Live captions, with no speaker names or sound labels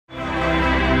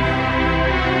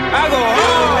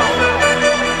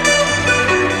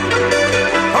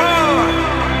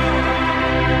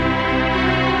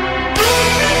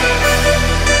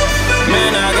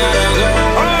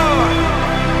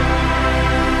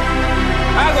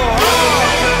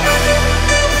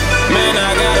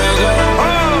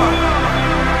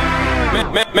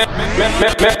Man,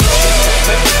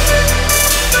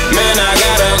 I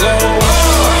gotta go.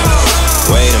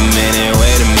 Wait a minute,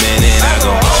 I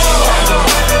go.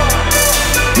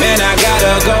 Man, I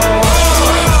gotta go.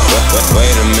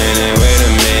 Wait a minute,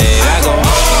 I go.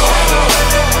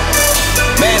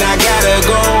 Man, I gotta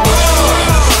go.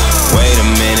 Wait a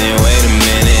minute,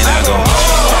 I go.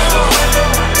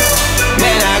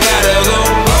 Man, I gotta go.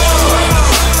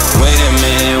 Wait a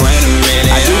minute,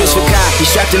 I do this for Kai, he's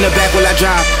strapped in the back while I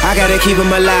drive. I gotta keep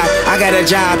him alive, I got a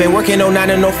job. Been working 09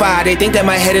 and 05, they think that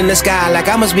my head in the sky. Like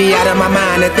I must be out of my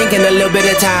mind, they're thinking a little bit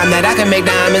of time that I can make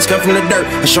diamonds come from the dirt.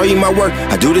 I show you my work,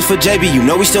 I do this for JB, you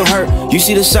know we still hurt. You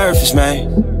see the surface,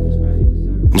 man.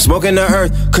 I'm smoking the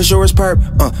earth, cause yours perp,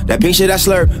 that pink shit I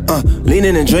slurp,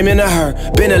 leaning and dreaming of her.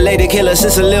 Been a lady killer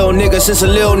since a little nigga,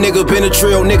 been a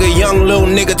trill nigga, young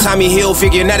little nigga, Tommy Hill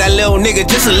figure, now that little nigga,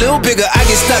 just a little bigger. I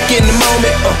get stuck in the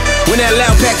moment, when that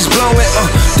loud pack is blowing,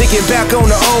 thinking back on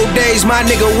the old days, my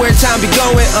nigga, where time be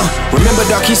going, remember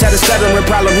Darkie's had a stuttering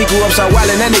problem, he grew up so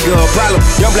wild and that nigga a problem.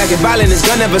 Young black and violent, his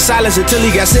gun never silenced until he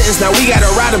got sentenced, now we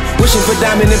gotta ride him, wishing for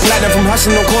diamond and platinum, from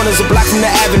hustling on corners a block from the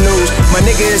avenues. My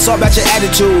nigga, it's all about your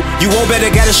attitude. You won't better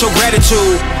gotta show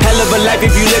gratitude. Hell of a life if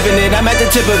you living it, I'm at the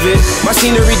tip of it. My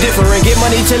scenery different, get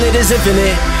money till it is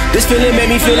infinite. This feeling made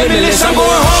me feel limitless, I'm going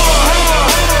home.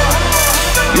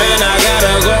 Man, I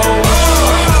gotta go.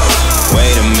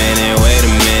 Wait a minute,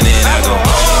 I go.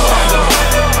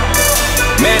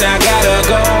 Man, I gotta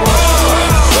go.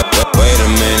 Wait a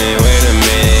minute,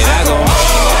 I go.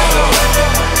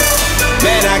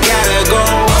 Man, I gotta go.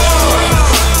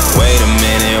 Wait a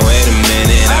minute,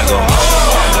 I go.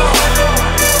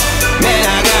 Man,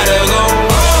 I gotta go.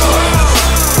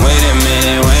 Wait a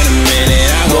minute,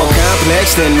 I go. More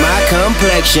complex than my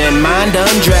complexion, mind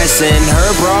undressing,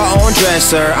 her bra on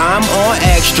dresser, I'm on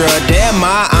extra. Damn,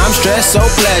 I'm stressed, so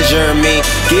pleasure me,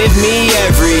 give me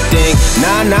everything.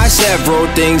 Nah, not several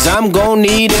things, I'm gon'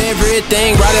 need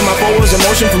everything. Riding my forwards in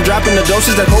motion from dropping the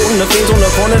doses, that holding the things on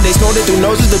the corner, they snowed it through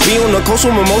noses. The be on the coast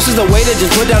with mimosas, the way to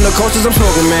just put down the coasters, I'm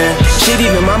smoking, man. Shit,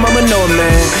 even my mama know it,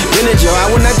 man. Been a Joe, I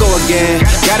will not go again.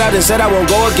 Got out and said I won't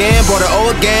go again, bought an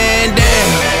old again,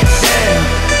 damn.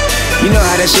 You know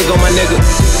how that shit go, my nigga.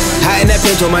 Hot in that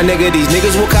pinto, my nigga. These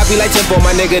niggas will copy like tempo,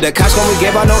 my nigga. The cops gon'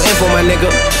 give out no info, my nigga.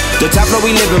 The top floor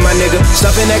we living, my nigga.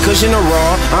 Stuffing that cushion of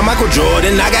raw. I'm Michael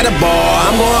Jordan, I got a ball.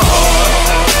 I'm going hard.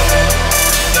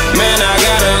 Man, I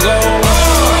gotta go.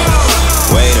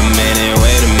 Wait a minute,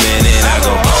 I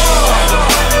go.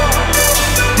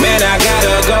 Man, I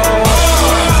gotta go.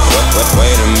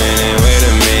 Wait a minute,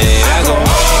 I go.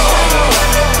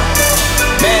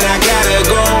 Man, I gotta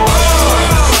go.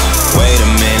 Wait a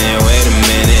minute,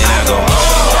 I go.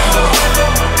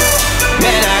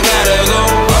 Man, I gotta go.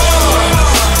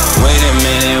 Wait a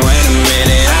minute,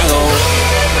 I go.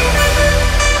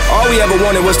 All we ever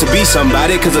wanted was to be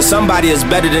somebody, cause a somebody is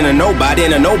better than a nobody,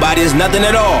 and a nobody is nothing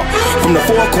at all. From the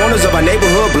four corners of our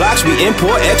neighborhood blocks, we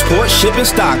import, export, shipping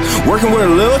stock. Working with a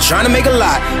little, trying to make a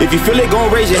lot. If you feel it,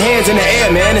 gon' raise your hands in the air,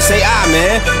 man, and say,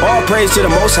 man. All praise to the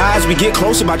Most High as we get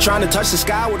closer by trying to touch the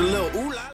sky with a little ooh.